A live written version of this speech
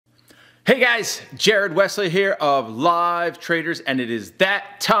Hey guys, Jared Wesley here of Live Traders, and it is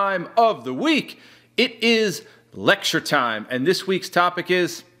that time of the week. It is lecture time, and this week's topic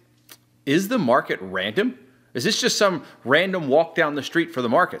is the market random? Is this just some random walk down the street for the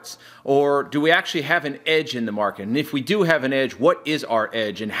markets? Or do we actually have an edge in the market? And if we do have an edge, what is our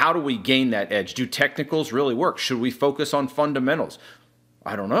edge and how do we gain that edge? Do technicals really work? Should we focus on fundamentals?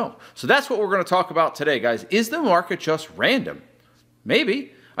 I don't know. So that's what we're going to talk about today, guys. Is the market just random?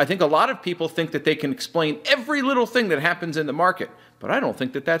 Maybe. I think a lot of people think that they can explain every little thing that happens in the market, but I don't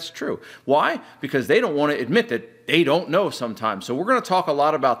think that that's true. Why? Because they don't want to admit that they don't know sometimes. So we're going to talk a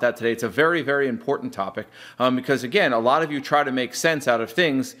lot about that today. It's a very, very important topic because, again, a lot of you try to make sense out of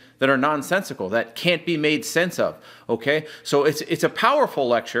things that are nonsensical, that can't be made sense of, okay? So it's a powerful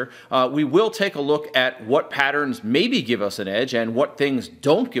lecture. We will take a look at what patterns maybe give us an edge and what things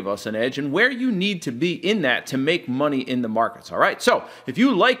don't give us an edge and where you need to be in that to make money in the markets, all right? So if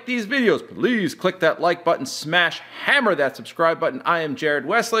you like these videos, please click that like button, hammer that subscribe button. I am Jared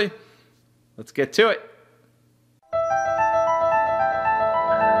Wesley. Let's get to it.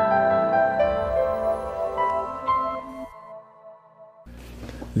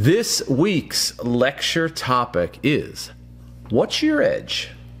 This week's lecture topic is, what's your edge?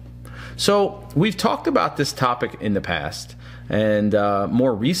 So we've talked about this topic in the past, and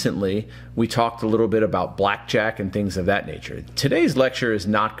more recently we talked a little bit about blackjack and things of that nature. Today's lecture is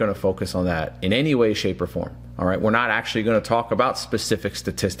not going to focus on that in any way, shape, or form. All right, we're not actually going to talk about specific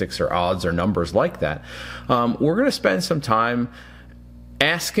statistics or odds or numbers like that. We're going to spend some time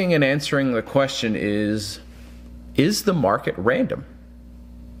asking and answering the question is the market random?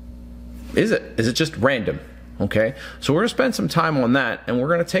 Is it? Is it just random? Okay, so we're going to spend some time on that, and we're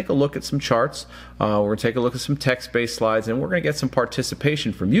going to take a look at some charts. We're going to take a look at some text-based slides, and we're going to get some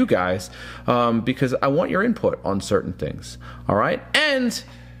participation from you guys because I want your input on certain things. All right, and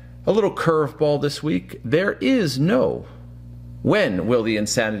a little curveball this week. There is no "When will the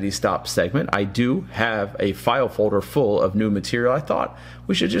insanity stop?" segment. I do have a file folder full of new material. I thought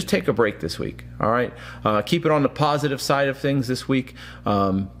we should just take a break this week. All right, keep it on the positive side of things this week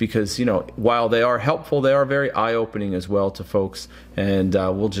because, you know, while they are helpful, they are very eye-opening as well to folks, and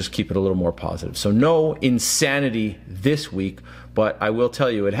we'll just keep it a little more positive. So no insanity this week, but I will tell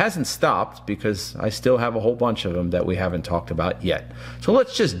you it hasn't stopped because I still have a whole bunch of them that we haven't talked about yet. So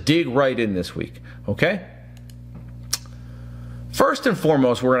let's just dig right in this week, okay? First and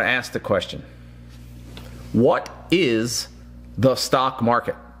foremost, we're going to ask the question, what is the stock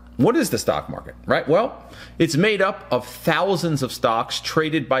market? What is the stock market, right? Well, it's made up of thousands of stocks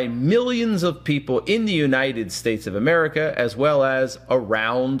traded by millions of people in the United States of America as well as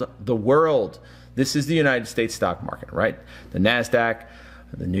around the world. This is the United States stock market, right? The NASDAQ,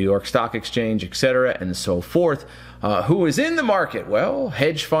 the New York Stock Exchange, etc., and so forth. Who is in the market? Well,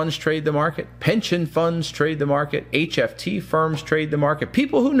 hedge funds trade the market, pension funds trade the market, HFT firms trade the market.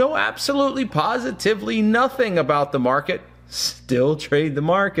 People who know absolutely positively nothing about the market still trade the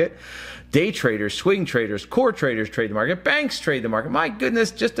market. Day traders, swing traders, core traders trade the market, banks trade the market. My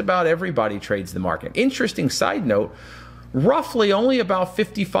goodness, just about everybody trades the market. Interesting side note, roughly only about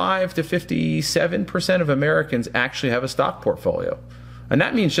 55 to 57% of Americans actually have a stock portfolio. And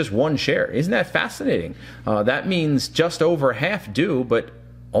that means just one share. Isn't that fascinating? That means just over half do, but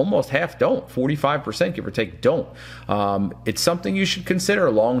almost half don't. 45%, give or take, don't. It's something you should consider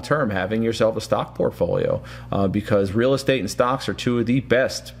long-term, having yourself a stock portfolio, because real estate and stocks are two of the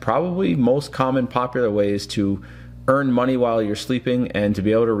best, probably most common popular ways to earn money while you're sleeping and to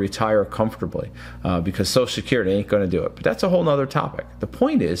be able to retire comfortably, because Social Security ain't going to do it. But that's a whole nother topic. The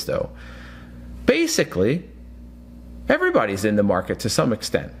point is, though, basically, everybody's in the market to some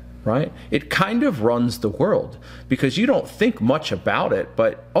extent, right? It kind of runs the world because you don't think much about it,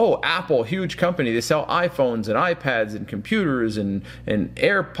 but, oh, Apple, huge company, they sell iPhones and iPads and computers and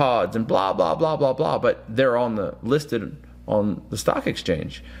AirPods and blah, blah, blah, blah, blah, but they're listed on the stock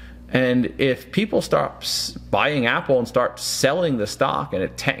exchange. And if people start buying Apple and start selling the stock and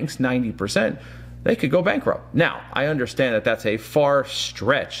it tanks 90%, they could go bankrupt. Now, I understand that that's a far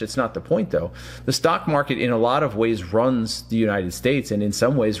stretch. It's not the point, though. The stock market, in a lot of ways, runs the United States and in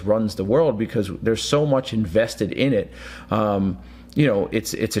some ways runs the world because there's so much invested in it. You know,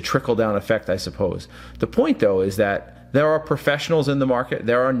 it's a trickle-down effect, I suppose. The point, though, is that there are professionals in the market.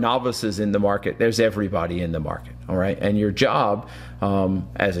 There are novices in the market. There's everybody in the market, all right? And your job,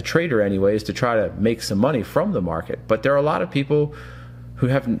 as a trader anyway, is to try to make some money from the market. But there are a lot of people who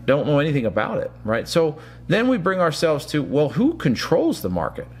don't know anything about it, right? So then we bring ourselves to, well, who controls the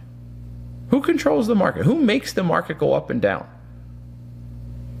market? Who controls the market? Who makes the market go up and down?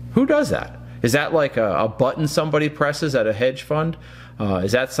 Who does that? Is that like a button somebody presses at a hedge fund?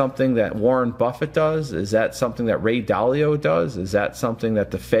 Is that something that Warren Buffett does? Is that something that Ray Dalio does? Is that something that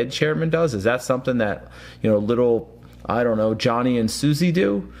the Fed chairman does? Is that something that, little, I don't know, Johnny and Susie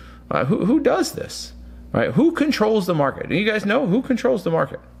do? Who does this? Right? Who controls the market? Do you guys know who controls the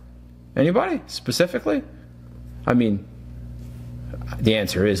market? Anybody specifically? I mean, the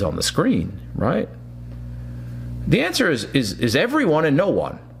answer is on the screen, right? The answer is everyone and no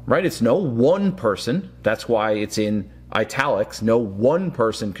one, right? It's no one person. That's why it's in italics. No one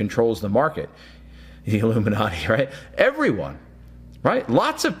person controls the market. The Illuminati, right? Everyone, right?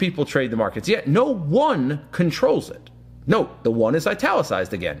 Lots of people trade the markets, yet no one controls it. Note, the one is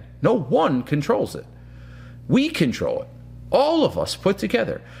italicized again. No one controls it. We control it. All of us put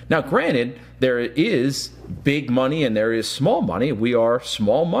together. Now, granted, there is big money and there is small money. We are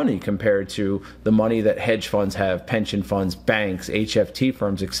small money compared to the money that hedge funds have, pension funds, banks, HFT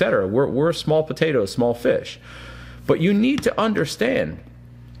firms, etc. We're small potatoes, small fish. But you need to understand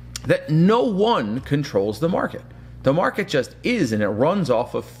that no one controls the market. The market just is, and it runs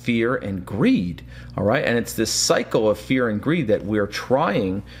off of fear and greed. All right? And it's this cycle of fear and greed that we're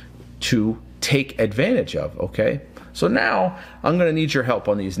trying to take advantage of, okay? So now I'm going to need your help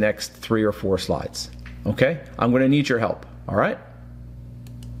on these next 3 or 4 slides. Okay? I'm going to need your help. All right?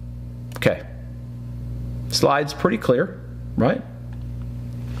 Okay. Slide's pretty clear, right?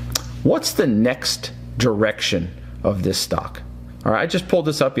 What's the next direction of this stock? All right, I just pulled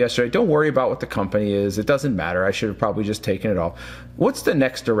this up yesterday. Don't worry about what the company is. It doesn't matter. I should have probably just taken it off. What's the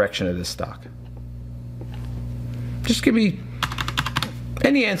next direction of this stock? Just give me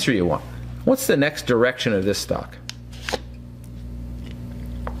any answer you want. What's the next direction of this stock?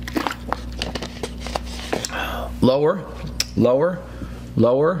 Lower, lower,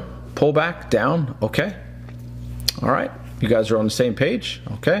 lower, pull back, down, okay. All right, you guys are on the same page,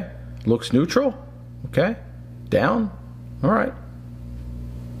 okay. Looks neutral, okay. Down, all right.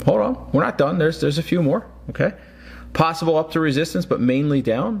 Hold on, we're not done, there's a few more, okay. Possible up to resistance, but mainly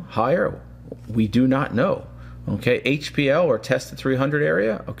down, higher, we do not know. Okay, HPL or test the 300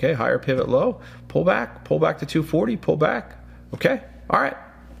 area, okay, higher pivot low, pull back to 240, pull back, okay, all right,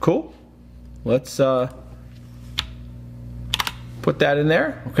 cool. Let's put that in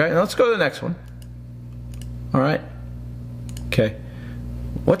there. Okay, now let's go to the next one. All right. Okay.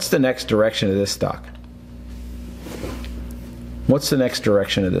 What's the next direction of this stock? What's the next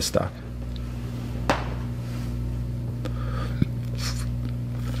direction of this stock?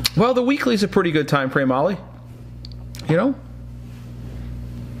 Well, the weekly is a pretty good time frame, Ollie.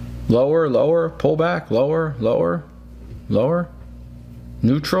 Lower, lower, pull back, lower, lower, lower,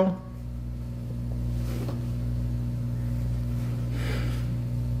 neutral.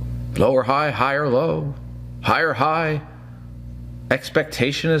 Lower high, higher low, higher high,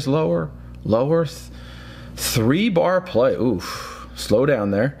 expectation is lower, lower, 3-bar play, oof, slow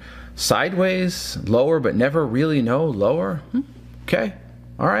down there, sideways, lower but never really no, lower, okay,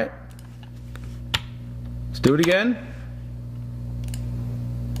 all right, let's do it again.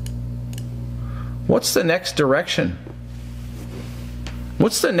 What's the next direction?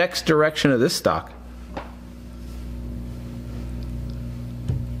 What's the next direction of this stock?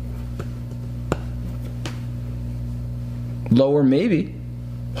 Lower maybe,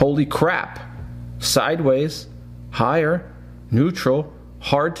 holy crap, sideways, higher, neutral,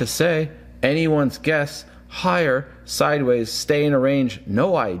 hard to say, anyone's guess, higher, sideways, stay in a range,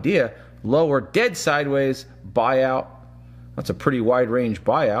 no idea, lower, dead sideways, buyout, that's a pretty wide range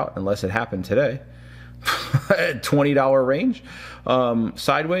buyout, unless it happened today, $20 range,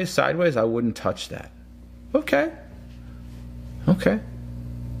 sideways, sideways, I wouldn't touch that, okay,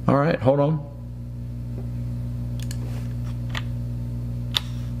 all right, hold on.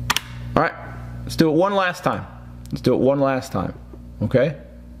 All right, let's do it one last time. Okay?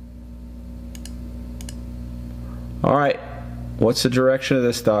 All right, what's the direction of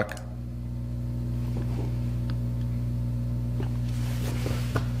this stock?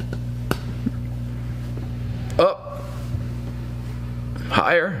 Up,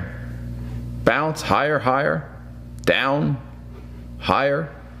 higher, bounce, higher, higher, down,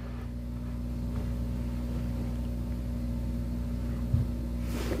 higher.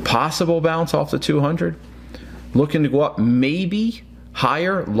 Possible bounce off the 200. Looking to go up maybe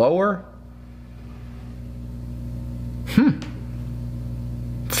higher, lower.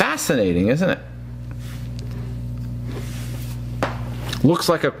 Fascinating, isn't it? Looks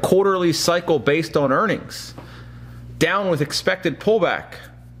like a quarterly cycle based on earnings. Down with expected pullback.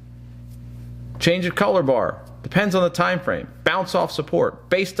 Change of color bar. Depends on the time frame. Bounce off support.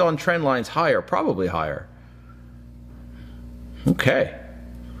 Based on trend lines higher, probably higher. Okay.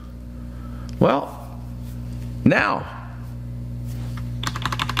 Well, now,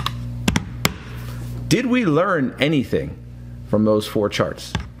 Did we learn anything from those 4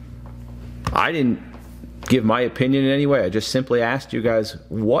 charts? I didn't give my opinion in any way. I just simply asked you guys,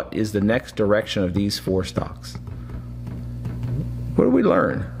 what is the next direction of these 4 stocks? What did we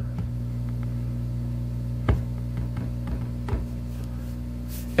learn?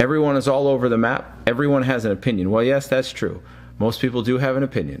 Everyone is all over the map. Everyone has an opinion. Well, yes, that's true. Most people do have an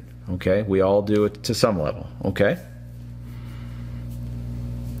opinion, okay? We all do it to some level, okay?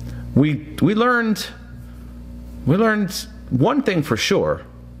 We learned one thing for sure,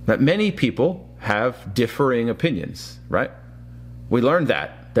 that many people have differing opinions, right? We learned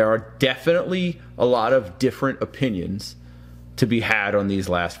that. There are definitely a lot of different opinions to be had on these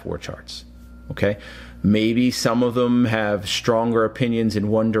last 4 charts, okay? Maybe some of them have stronger opinions in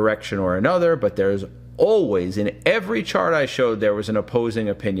one direction or another, but there's always, in every chart I showed, there was an opposing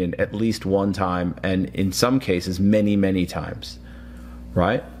opinion at least one time, and in some cases, many, many times,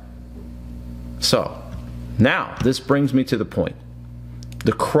 right? So, now, this brings me to the point,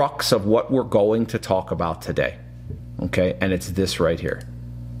 the crux of what we're going to talk about today, okay? And it's this right here.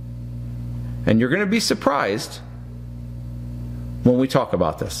 And you're going to be surprised when we talk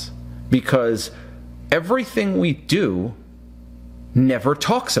about this, because everything we do never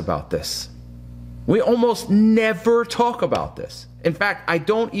talks about this. We almost never talk about this. In fact, I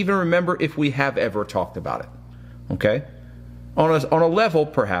don't even remember if we have ever talked about it, okay? On a level,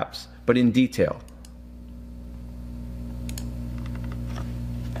 perhaps, but in detail.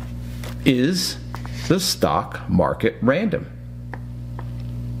 Is the stock market random?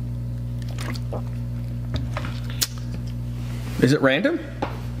 Is it random?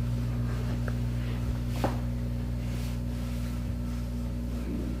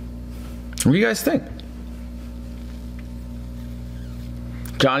 What do you guys think?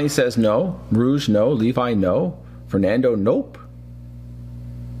 Johnny says no. Rouge, no. Levi, no. Fernando, nope.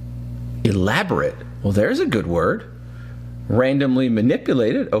 Elaborate. Well, there's a good word. Randomly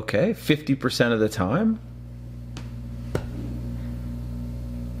manipulated. Okay, 50% of the time.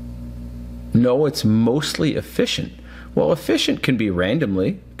 No, it's mostly efficient. Well, efficient can be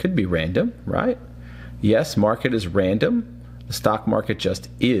randomly. Could be random, right? Yes, market is random. The stock market just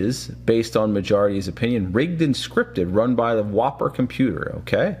is, based on majority's opinion, rigged and scripted, run by the Whopper computer,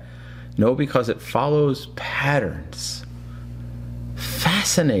 okay? No, because it follows patterns.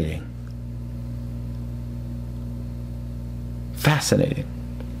 Fascinating. Fascinating.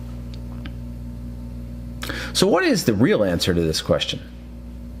 So what is the real answer to this question?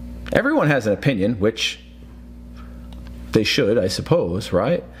 Everyone has an opinion, which they should, I suppose,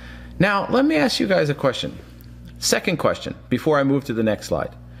 right? Now, let me ask you guys a question. Second question, before I move to the next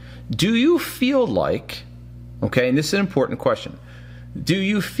slide. Do you feel like, okay, and this is an important question, do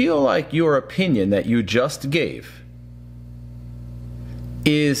you feel like your opinion that you just gave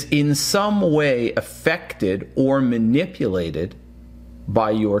is in some way affected or manipulated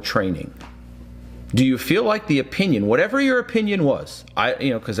by your training? Do you feel like the opinion, whatever your opinion was,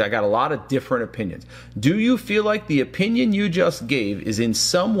 because I got a lot of different opinions. Do you feel like the opinion you just gave is in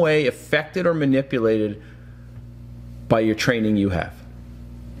some way affected or manipulated by your training you have?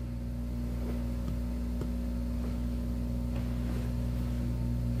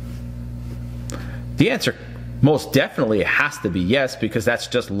 The answer most definitely has to be yes, because that's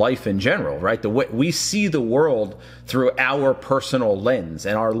just life in general, right? The way we see the world through our personal lens,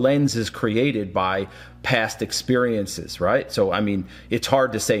 and our lens is created by past experiences, right? So, I mean, it's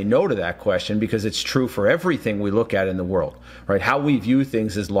hard to say no to that question, because it's true for everything we look at in the world, right? How we view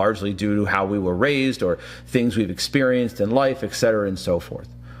things is largely due to how we were raised or things we've experienced in life, etc., and so forth,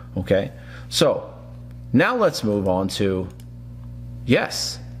 okay? So, now let's move on to,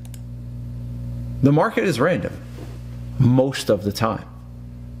 yes, the market is random most of the time.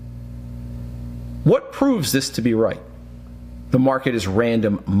 What proves this to be right? The market is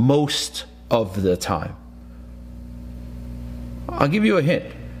random most of the time. I'll give you a hint.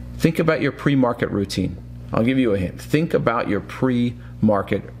 Think about your pre-market routine. I'll give you a hint. Think about your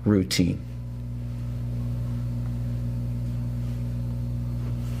pre-market routine.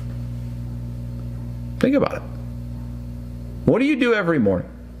 Think about it. What do you do every morning?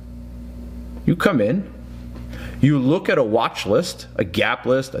 You come in, you look at a watch list, a gap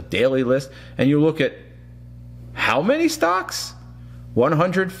list, a daily list, and you look at how many stocks?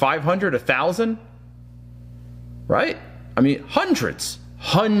 100, 500, 1,000? Right? I mean, hundreds.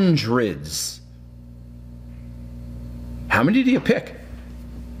 How many do you pick?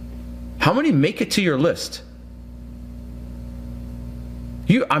 How many make it to your list?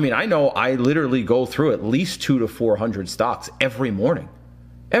 I know I literally go through at least 200 to 400 stocks every morning.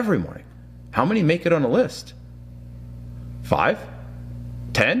 Every morning. How many make it on a list? 5?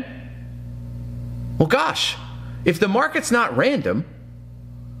 10? Well, gosh, if the market's not random,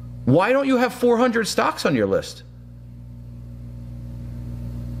 why don't you have 400 stocks on your list?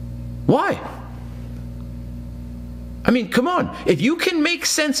 Why? I mean, come on. If you can make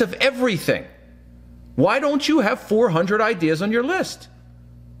sense of everything, why don't you have 400 ideas on your list?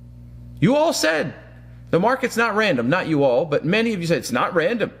 You all said the market's not random. Not you all, but many of you said it's not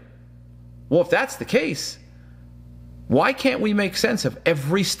random. Well, if that's the case, why can't we make sense of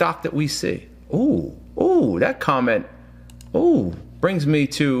every stock that we see? Ooh, that comment, brings me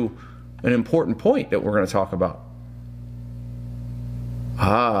to an important point that we're going to talk about.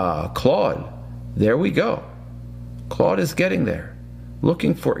 Claude. There we go. Claude is getting there.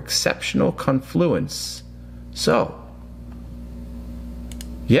 Looking for exceptional confluence. So,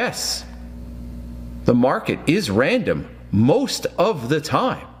 yes, the market is random most of the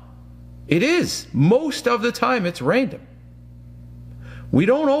time. It is. Most of the time it's random. We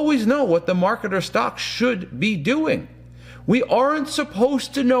don't always know what the market or stock should be doing. We aren't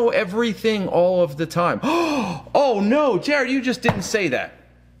supposed to know everything all of the time. Oh no, Jared, you just didn't say that.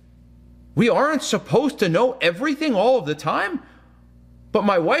 We aren't supposed to know everything all of the time? But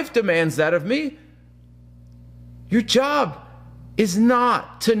my wife demands that of me. Your job is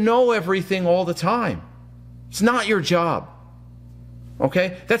not to know everything all the time. It's not your job.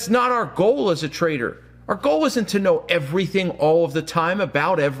 Okay? That's not our goal as a trader. Our goal isn't to know everything all of the time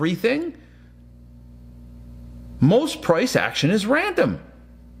about everything. Most price action is random.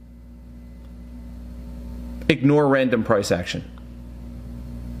 Ignore random price action.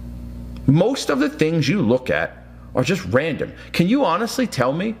 Most of the things you look at are just random. Can you honestly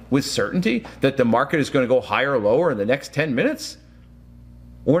tell me with certainty that the market is going to go higher or lower in the next 10 minutes?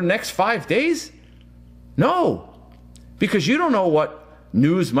 Or next 5 days? No. Because you don't know what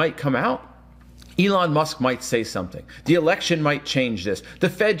news might come out. Elon Musk might say something. The election might change this. The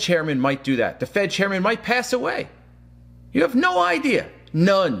Fed chairman might do that. The Fed chairman might pass away. You have no idea.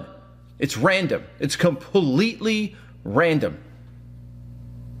 None. It's random. It's completely random.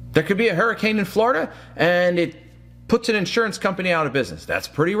 There could be a hurricane in Florida and it puts an insurance company out of business. That's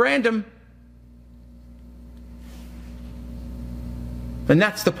pretty random. And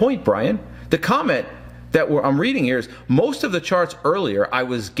that's the point, Brian. The comment that I'm reading here is most of the charts earlier, I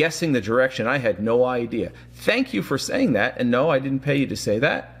was guessing the direction. I had no idea. Thank you for saying that. And no, I didn't pay you to say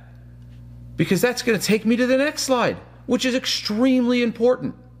that. Because that's going to take me to the next slide, which is extremely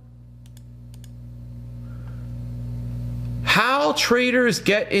important. How traders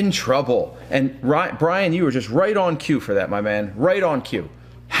get in trouble. And Brian, you were just right on cue for that, my man. Right on cue.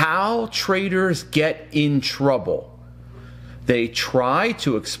 How traders get in trouble. They try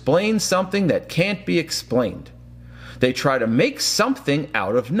to explain something that can't be explained. They try to make something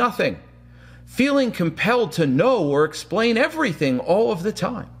out of nothing, feeling compelled to know or explain everything all of the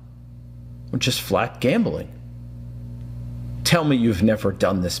time. Or just flat gambling. Tell me you've never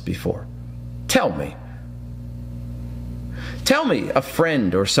done this before. Tell me. Tell me a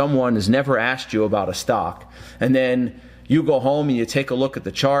friend or someone has never asked you about a stock, and then you go home and you take a look at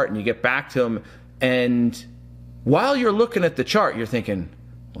the chart and you get back to them, and while you're looking at the chart, you're thinking,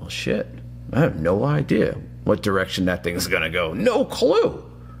 well, shit, I have no idea what direction that thing's going to go. No clue.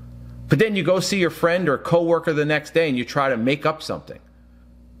 But then you go see your friend or coworker the next day and you try to make up something.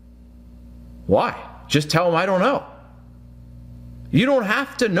 Why? Just tell them I don't know. You don't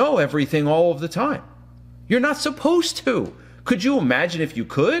have to know everything all of the time. You're not supposed to. Could you imagine if you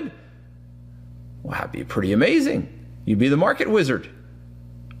could? Well, that'd be pretty amazing. You'd be the market wizard.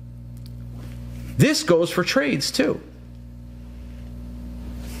 This goes for trades too.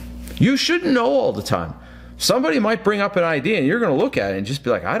 You shouldn't know all the time. Somebody might bring up an idea and you're going to look at it and just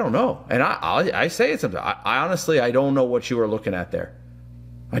be like, I don't know. And I say it sometimes. I honestly, I don't know what you were looking at there.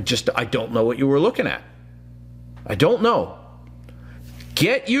 I don't know what you were looking at. I don't know.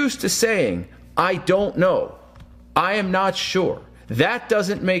 Get used to saying, I don't know. I am not sure. That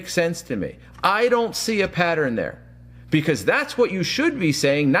doesn't make sense to me. I don't see a pattern there. Because that's what you should be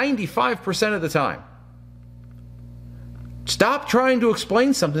saying 95% of the time. Stop trying to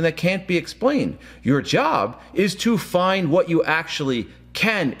explain something that can't be explained. Your job is to find what you actually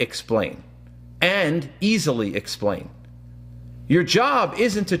can explain and easily explain. Your job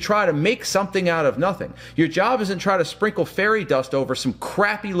isn't to try to make something out of nothing. Your job isn't to try to sprinkle fairy dust over some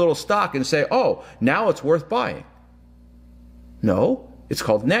crappy little stock and say, oh, now it's worth buying. No, it's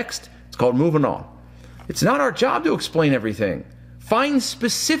called next. It's called moving on. It's not our job to explain everything. Find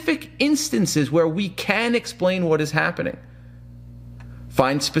specific instances where we can explain what is happening.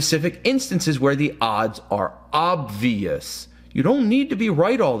 Find specific instances where the odds are obvious. You don't need to be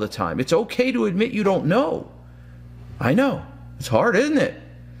right all the time. It's okay to admit you don't know. I know. It's hard, isn't it?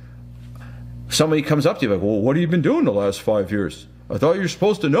 Somebody comes up to you like, well, what have you been doing the last 5 years? I thought you were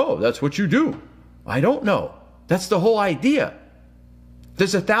supposed to know. That's what you do. I don't know. That's the whole idea.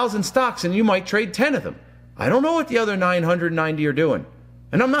 There's 1,000 stocks and you might trade 10 of them. I don't know what the other 990 are doing.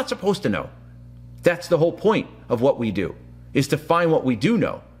 And I'm not supposed to know. That's the whole point of what we do, is to find what we do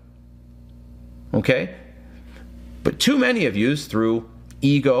know. Okay? But too many of you, through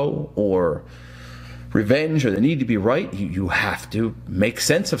ego or revenge or the need to be right, you have to make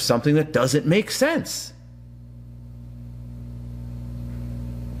sense of something that doesn't make sense.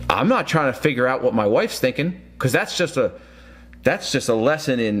 I'm not trying to figure out what my wife's thinking, because that's just a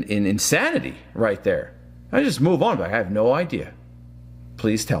lesson in insanity right there. I just move on, but I have no idea.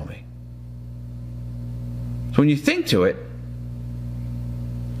 Please tell me. So when you think to it,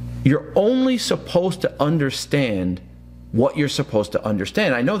 you're only supposed to understand what you're supposed to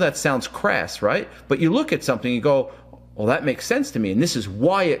understand. I know that sounds crass, right? But you look at something, you go, well, that makes sense to me, and this is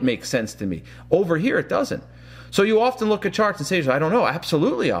why it makes sense to me. Over here, it doesn't. So you often look at charts and say, I don't know.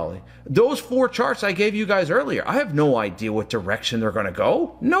 Absolutely, Ollie. Those 4 charts I gave you guys earlier, I have no idea what direction they're going to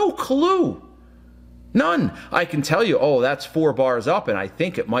go. No clue. None. I can tell you, oh, that's 4 bars up, and I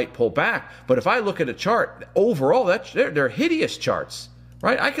think it might pull back. But if I look at a chart, overall, they're hideous charts,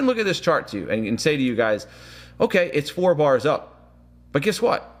 right? I can look at this chart to you and say to you guys, okay, it's 4 bars up. But guess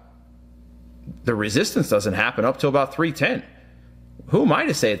what? The resistance doesn't happen up till about 310. Who am I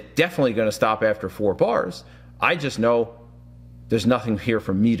to say it's definitely going to stop after 4 bars? I just know there's nothing here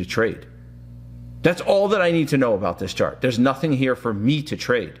for me to trade. That's all that I need to know about this chart. There's nothing here for me to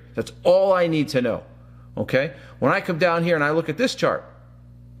trade. That's all I need to know. Okay? When I come down here and I look at this chart,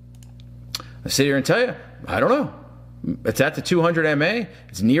 I sit here and tell you, I don't know. It's at the 200 MA.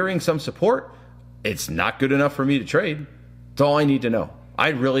 It's nearing some support. It's not good enough for me to trade. That's all I need to know. I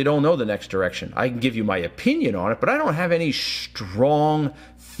really don't know the next direction. I can give you my opinion on it, but I don't have any strong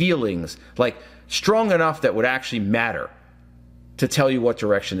feelings, like strong enough that would actually matter to tell you what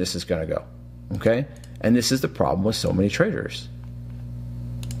direction this is going to go. Okay? And this is the problem with so many traders.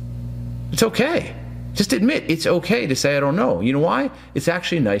 It's okay. Just admit it's okay to say I don't know. You know why? It's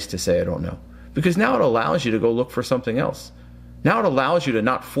actually nice to say I don't know. Because now it allows you to go look for something else. Now it allows you to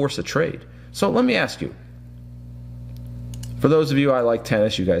not force a trade. So let me ask you. For those of you, I like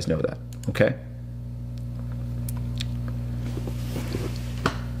tennis, you guys know that. Okay?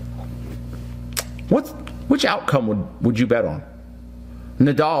 Which outcome would you bet on?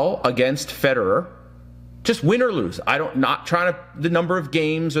 Nadal against Federer, just win or lose. Not trying to the number of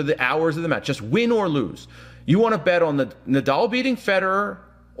games or the hours of the match, just win or lose. You want to bet on the Nadal beating Federer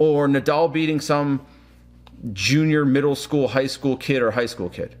or Nadal beating some junior, middle school, high school kid or high school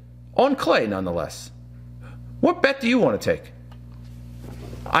kid on clay, nonetheless. What bet do you want to take?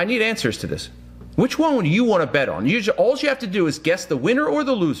 I need answers to this. Which one would you want to bet on? All you have to do is guess the winner or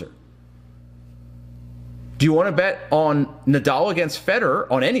the loser. Do you want to bet on Nadal against Federer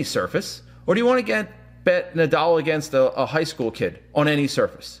on any surface, or do you want to bet Nadal against a high school kid on any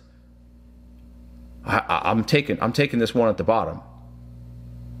surface? I'm taking this one at the bottom.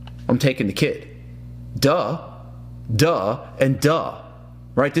 I'm taking the kid. Duh, and duh.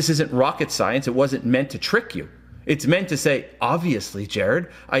 Right? This isn't rocket science. It wasn't meant to trick you. It's meant to say, obviously, Jared,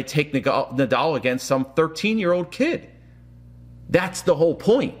 I take Nadal against some 13-year-old kid. That's the whole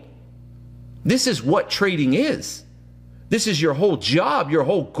point. This is what trading is. This is your whole job. Your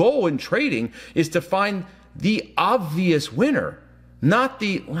whole goal in trading is to find the obvious winner, not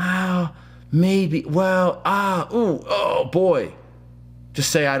the, wow, maybe, well, ooh, oh boy. Just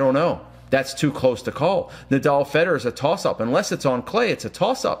say, I don't know. That's too close to call. Nadal Federer is a toss-up. Unless it's on clay, it's a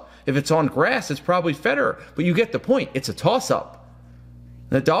toss-up. If it's on grass, it's probably Federer. But you get the point. It's a toss-up.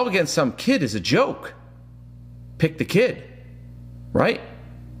 Nadal against some kid is a joke. Pick the kid, right?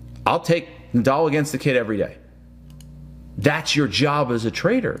 I'll take Nadal against the kid every day. That's your job as a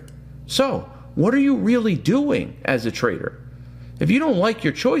trader. So, what are you really doing as a trader? If you don't like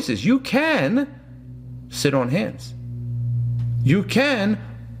your choices, you can sit on hands. You can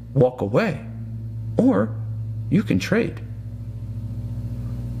walk away. Or you can trade.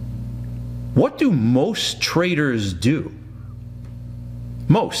 What do most traders do?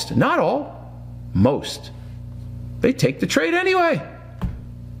 Most, not all, most. They take the trade anyway.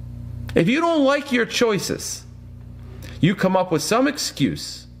 If you don't like your choices, you come up with some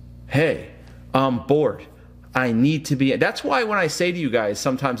excuse. Hey, I'm bored. I need to be. That's why when I say to you guys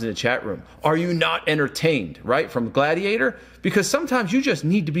sometimes in the chat room, are you not entertained, right? From Gladiator? Because sometimes you just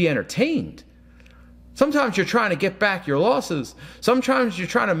need to be entertained. Sometimes you're trying to get back your losses. Sometimes you're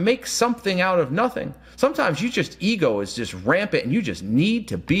trying to make something out of nothing. Sometimes ego is just rampant and you just need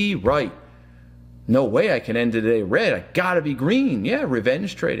to be right. No way I can end today red. I gotta be green. Yeah,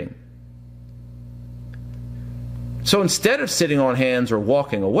 revenge trading. So instead of sitting on hands or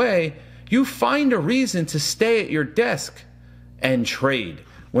walking away, you find a reason to stay at your desk and trade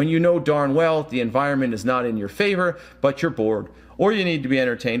when you know darn well the environment is not in your favor, but you're bored, or you need to be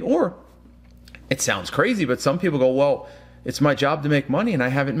entertained, or it sounds crazy, but some people go, well, it's my job to make money and I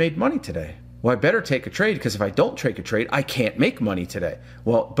haven't made money today. Well, I better take a trade, because if I don't take a trade, I can't make money today.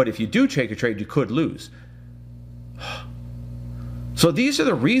 Well, but if you do take a trade, you could lose. So these are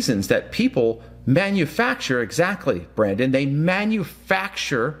the reasons that people manufacture, exactly, Brandon, they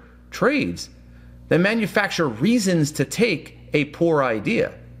manufacture trades. They manufacture reasons to take a poor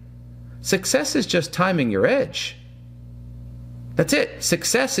idea. Success is just timing your edge. That's it.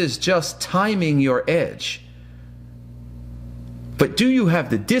 Success is just timing your edge. But do you have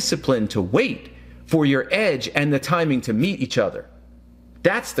the discipline to wait for your edge and the timing to meet each other?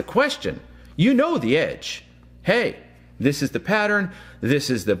 That's the question. You know the edge. Hey, this is the pattern,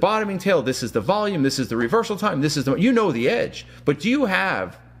 this is the bottoming tail, this is the volume, this is the reversal time, this is the... You know the edge. But do you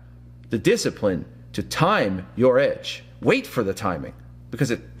have the discipline to time your edge? Wait for the timing.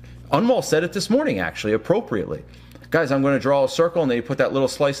 Because Unwall said it this morning, actually, appropriately. Guys, I'm going to draw a circle, and then you put that little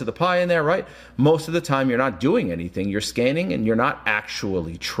slice of the pie in there, right? Most of the time, you're not doing anything. You're scanning, and you're not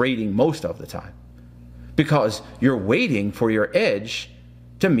actually trading most of the time. Because you're waiting for your edge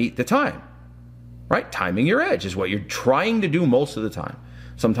to meet the time. Right? Timing your edge is what you're trying to do most of the time.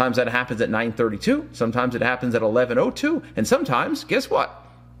 Sometimes that happens at 9:32. Sometimes it happens at 11:02. And sometimes, guess what?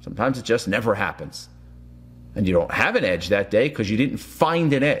 Sometimes it just never happens. And you don't have an edge that day because you didn't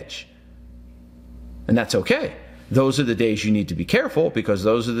find an edge. And that's okay. Those are the days you need to be careful, because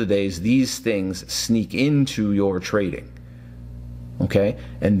those are the days these things sneak into your trading. Okay?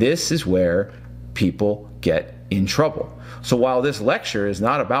 And this is where people get in trouble. So while this lecture is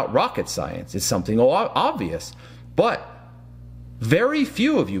not about rocket science, it's something obvious, but very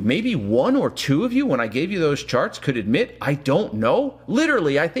few of you, maybe one or two of you, when I gave you those charts, could admit, I don't know.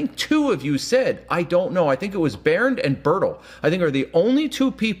 Literally, I think two of you said, I don't know. I think it was Bernd and Bertel. I think are the only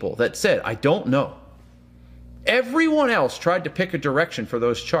two people that said, I don't know. Everyone else tried to pick a direction for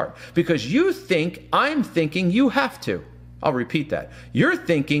those charts because you think, I'm thinking, you have to. I'll repeat that. You're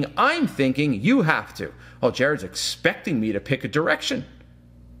thinking, I'm thinking, you have to. Oh, Jared's expecting me to pick a direction.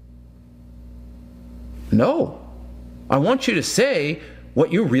 No. I want you to say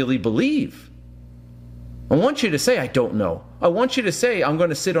what you really believe. I want you to say, I don't know. I want you to say, I'm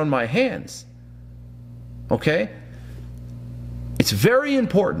going to sit on my hands. Okay? It's very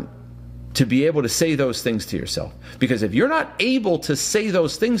important to be able to say those things to yourself. Because if you're not able to say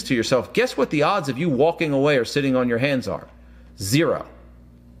those things to yourself, guess what the odds of you walking away or sitting on your hands are? 0.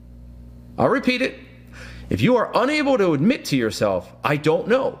 I'll repeat it. If you are unable to admit to yourself, I don't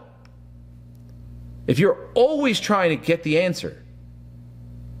know, if you're always trying to get the answer,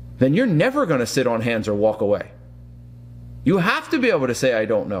 then you're never going to sit on hands or walk away. You have to be able to say, I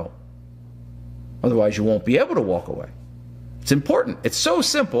don't know. Otherwise, you won't be able to walk away. It's important. It's so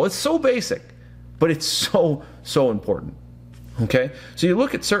simple. It's so basic. But it's so, so important. Okay? So you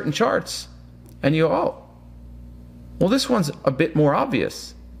look at certain charts and you go, oh, well, this one's a bit more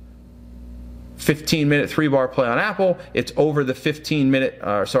obvious. 15-minute 3-bar play on Apple. It's over the the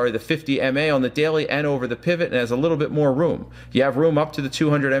 50 MA on the daily and over the pivot, and has a little bit more room. You have room up to the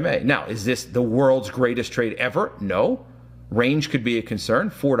 200 MA. Now, is this the world's greatest trade ever? No. Range could be a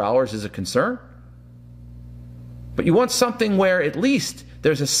concern. $4 is a concern. But you want something where at least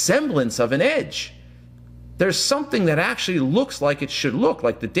there's a semblance of an edge. There's something that actually looks like it should look.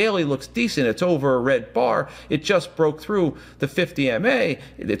 Like the daily looks decent. It's over a red bar. It just broke through the 50 MA.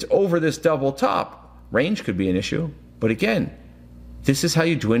 It's over this double top. Range could be an issue. But again, this is how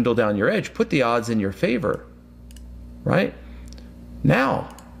you dwindle down your edge. Put the odds in your favor. Right?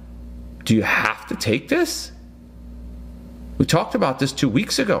 Now, do you have to take this? We talked about this 2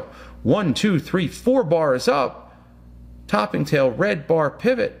 weeks ago. 1, 2, 3, 4 bars up. Topping tail, red bar,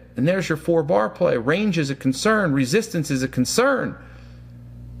 pivot. And there's your 4-bar play. Range is a concern. Resistance is a concern.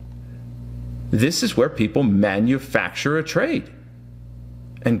 This is where people manufacture a trade.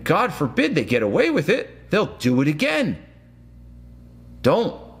 And God forbid they get away with it. They'll do it again.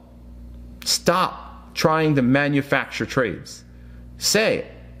 Don't stop trying to manufacture trades. Say,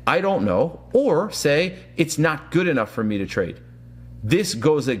 I don't know, or say, it's not good enough for me to trade. This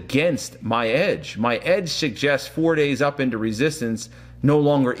goes against my edge. My edge suggests 4 days up into resistance no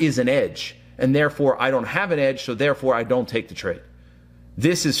longer is an edge, and therefore I don't have an edge, so therefore I don't take the trade.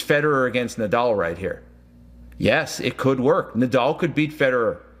 This is Federer against Nadal right here. Yes, it could work. Nadal could beat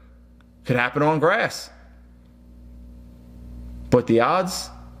Federer. Could happen on grass. But the odds,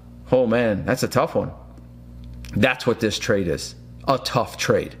 oh man, that's a tough one. That's what this trade is. A tough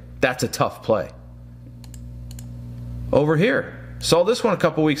trade. That's a tough play. Over here, saw this one a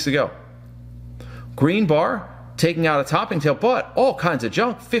couple weeks ago. Green bar, taking out a topping tail, but all kinds of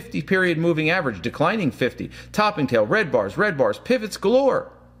junk. 50 period moving average, declining 50. Topping tail, red bars, pivots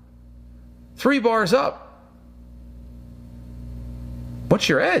galore. 3 bars up. What's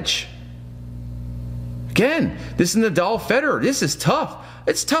your edge? Again, this is Nadal Federer. This is tough.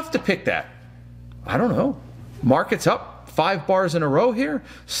 It's tough to pick that. I don't know. Market's up 5 bars in a row here.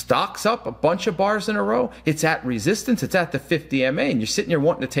 Stock's up a bunch of bars in a row. It's at resistance. It's at the 50 MA, and you're sitting here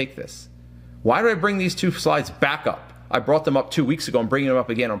wanting to take this. Why do I bring these 2 slides back up? I brought them up 2 weeks ago. I'm bringing them up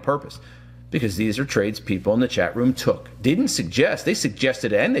again on purpose. Because these are trades people in the chat room took. Didn't suggest. They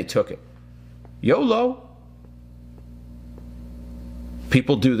suggested it and they took it. YOLO.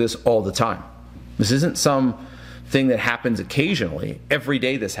 People do this all the time. This isn't some thing that happens occasionally. Every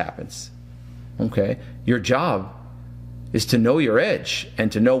day this happens. Okay? Your job is to know your edge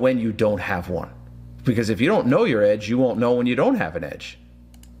and to know when you don't have one. Because if you don't know your edge, you won't know when you don't have an edge.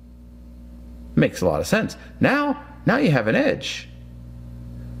 Makes a lot of sense. Now you have an edge.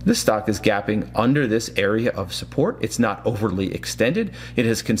 This stock is gapping under this area of support. It's not overly extended. It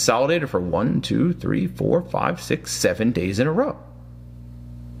has consolidated for 1, 2, 3, 4, 5, 6, 7 days in a row.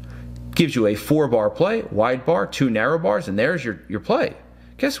 Gives you a 4-bar play, wide bar, 2 narrow bars, and there's your play.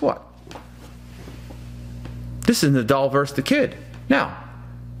 Guess what? This is Nadal versus the kid. Now,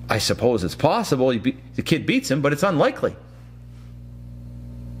 I suppose it's possible the kid beats him, but it's unlikely.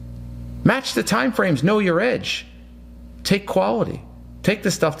 Match the time frames, know your edge. Take quality. Take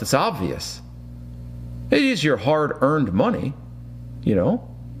the stuff that's obvious. It is your hard-earned money, you know.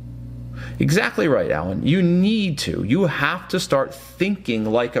 Exactly right, Alan. You have to start thinking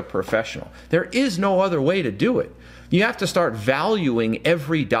like a professional. There is no other way to do it. You have to start valuing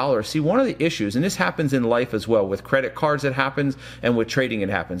every dollar. See, one of the issues, and this happens in life as well, with credit cards it happens, and with trading it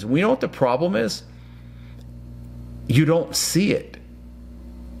happens. We know what the problem is? You don't see it.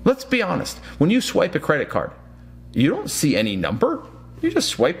 Let's be honest. When you swipe a credit card, you don't see any number. You just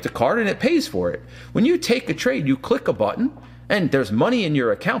swipe the card and it pays for it. When you take a trade, you click a button and there's money in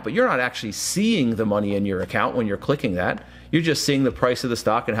your account, but you're not actually seeing the money in your account when you're clicking that. You're just seeing the price of the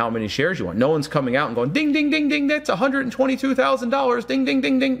stock and how many shares you want. No one's coming out and going, ding, ding, ding, ding, that's $122,000, ding, ding,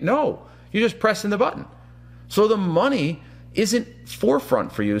 ding, ding. No, you're just pressing the button. So the money isn't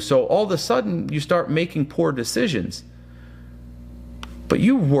forefront for you. So all of a sudden you start making poor decisions. But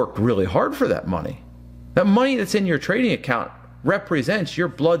you worked really hard for that money. That money that's in your trading account represents your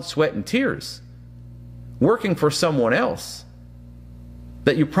blood, sweat, and tears. Working for someone else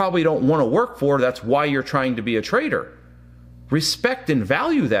that you probably don't want to work for. That's why you're trying to be a trader. Respect and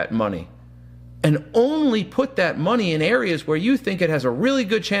value that money. And only put that money in areas where you think it has a really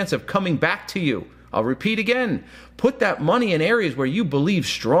good chance of coming back to you. I'll repeat again. Put that money in areas where you believe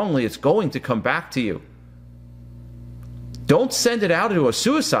strongly it's going to come back to you. Don't send it out into a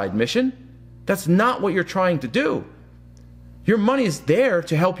suicide mission. That's not what you're trying to do. Your money is there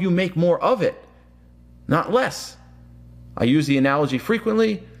to help you make more of it, not less. I use the analogy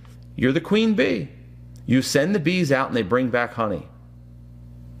frequently. You're the queen bee. You send the bees out and they bring back honey.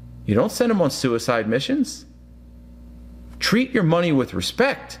 You don't send them on suicide missions. Treat your money with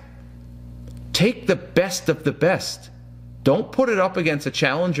respect. Take the best of the best. Don't put it up against a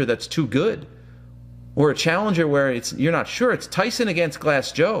challenger that's too good. Or a challenger where you're not sure. It's Tyson against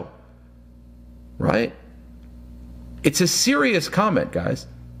Glass Joe. Right? It's a serious comment, guys.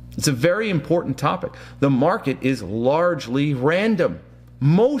 It's a very important topic. The market is largely random.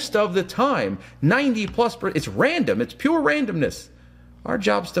 Most of the time, 90+%, it's random. It's pure randomness. Our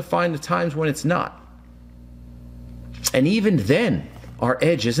job's to find the times when it's not. And even then, our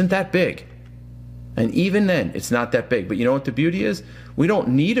edge isn't that big. And even then, it's not that big. But you know what the beauty is? We don't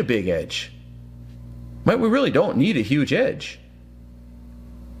need a big edge. Right? We really don't need a huge edge.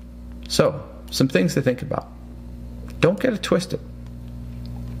 So, some things to think about. Don't get it twisted.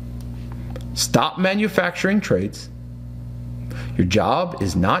 Stop manufacturing trades. Your job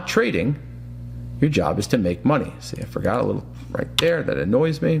is not trading. Your job is to make money. See, I forgot a little right there. That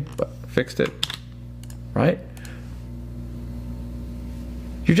annoys me, but I fixed it. Right?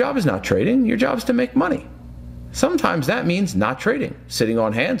 Your job is not trading. Your job is to make money. Sometimes that means not trading, sitting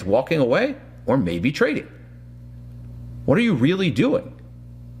on hands, walking away, or maybe trading. What are you really doing?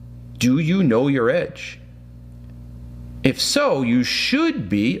 Do you know your edge? If so, you should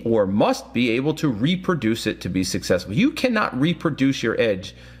be or must be able to reproduce it to be successful. You cannot reproduce your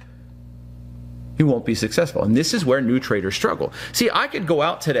edge. You won't be successful. And this is where new traders struggle. See, I could go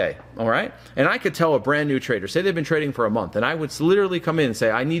out today, all right, and I could tell a brand new trader, say they've been trading for a month, and I would literally come in and say,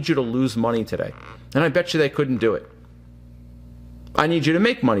 I need you to lose money today. And I bet you they couldn't do it. I need you to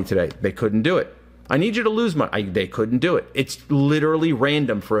make money today. They couldn't do it. I need you to lose money. They couldn't do it. It's literally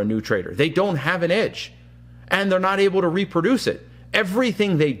random for a new trader. They don't have an edge, and they're not able to reproduce it.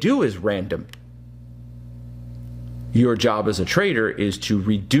 Everything they do is random. Your job as a trader is to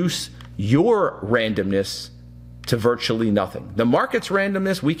reduce your randomness to virtually nothing. The market's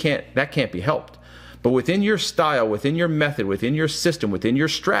randomness, that can't be helped. But within your style, within your method, within your system, within your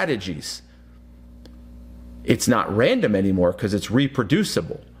strategies, it's not random anymore because it's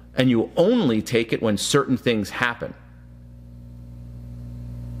reproducible. And you only take it when certain things happen.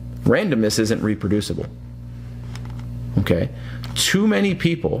 Randomness isn't reproducible. Okay? Too many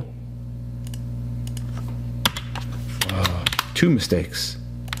people, two mistakes.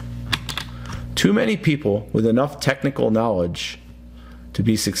 Too many people with enough technical knowledge to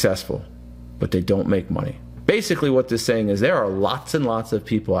be successful, but they don't make money. Basically what this is saying is there are lots and lots of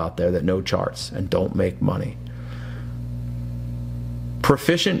people out there that know charts and don't make money.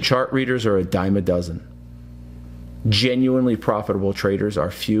 Proficient chart readers are a dime a dozen. Genuinely profitable traders are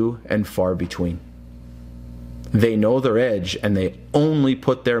few and far between. They know their edge, and they only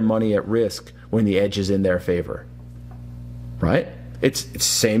put their money at risk when the edge is in their favor. Right? It's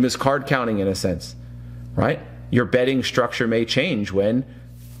same as card counting in a sense. Right? Your betting structure may change when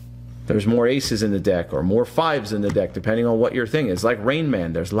there's more aces in the deck or more fives in the deck, depending on what your thing is. Like Rain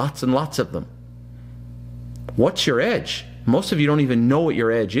Man, there's lots and lots of them. What's your edge? Most of you don't even know what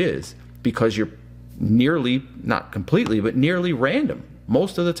your edge is because you're nearly, not completely, but nearly random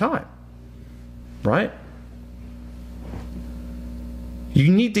most of the time. Right?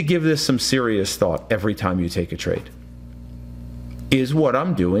 You need to give this some serious thought every time you take a trade. Is what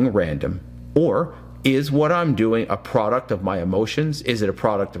I'm doing random? Or is what I'm doing a product of my emotions? Is it a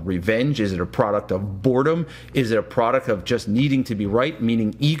product of revenge? Is it a product of boredom? Is it a product of just needing to be right,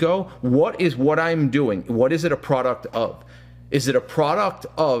 meaning ego? What is what I'm doing? What is it a product of? Is it a product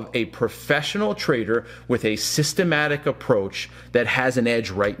of a professional trader with a systematic approach that has an edge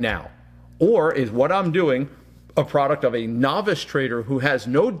right now? Or is what I'm doing a product of a novice trader who has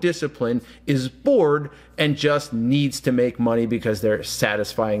no discipline, is bored, and just needs to make money because they're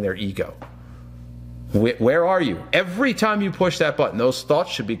satisfying their ego? Where are you? Every time you push that button, those thoughts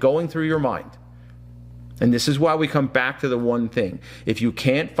should be going through your mind. And this is why we come back to the one thing. If you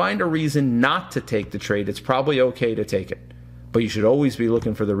can't find a reason not to take the trade, it's probably okay to take it. But you should always be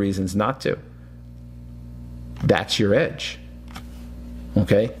looking for the reasons not to. That's your edge.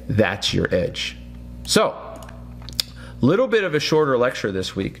 Okay? That's your edge. So, little bit of a shorter lecture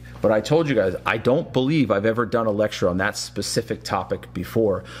this week, but I told you guys, I don't believe I've ever done a lecture on that specific topic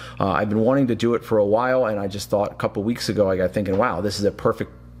before. I've been wanting to do it for a while, and I just thought a couple weeks ago, I got thinking, wow, this is a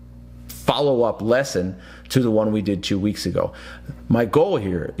perfect follow-up lesson to the one we did 2 weeks ago. My goal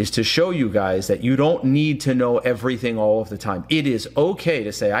here is to show you guys that you don't need to know everything all of the time. It is okay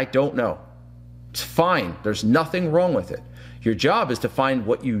to say, I don't know. It's fine. There's nothing wrong with it. Your job is to find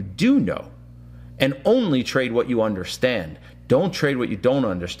what you do know and only trade what you understand. Don't trade what you don't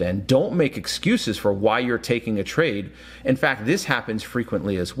understand. Don't make excuses for why you're taking a trade. In fact, this happens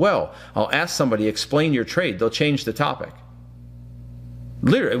frequently as well. I'll ask somebody, explain your trade. They'll change the topic.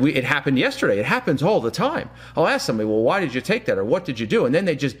 Literally, it happened yesterday. It happens all the time. I'll ask somebody, well, why did you take that? Or what did you do? And then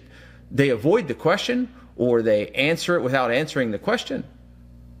they avoid the question, or they answer it without answering the question.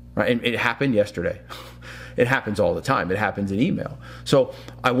 Right? And it happened yesterday. It happens all the time. It happens in email. So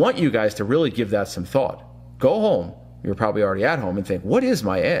I want you guys to really give that some thought. Go home. You're probably already at home and think, what is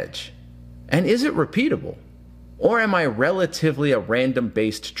my edge? And is it repeatable? Or am I relatively a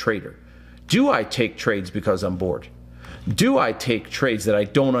random-based trader? Do I take trades because I'm bored? Do I take trades that I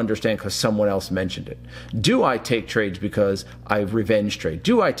don't understand because someone else mentioned it? Do I take trades because I revenge trade?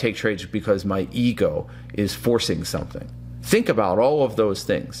 Do I take trades because my ego is forcing something? Think about all of those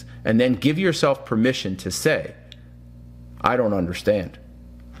things and then give yourself permission to say, I don't understand.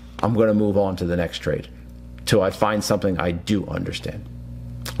 I'm going to move on to the next trade till I find something I do understand.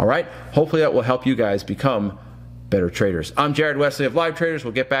 All right? Hopefully that will help you guys become better traders. I'm Jared Wesley of Live Traders.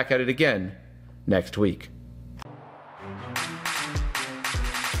 We'll get back at it again next week.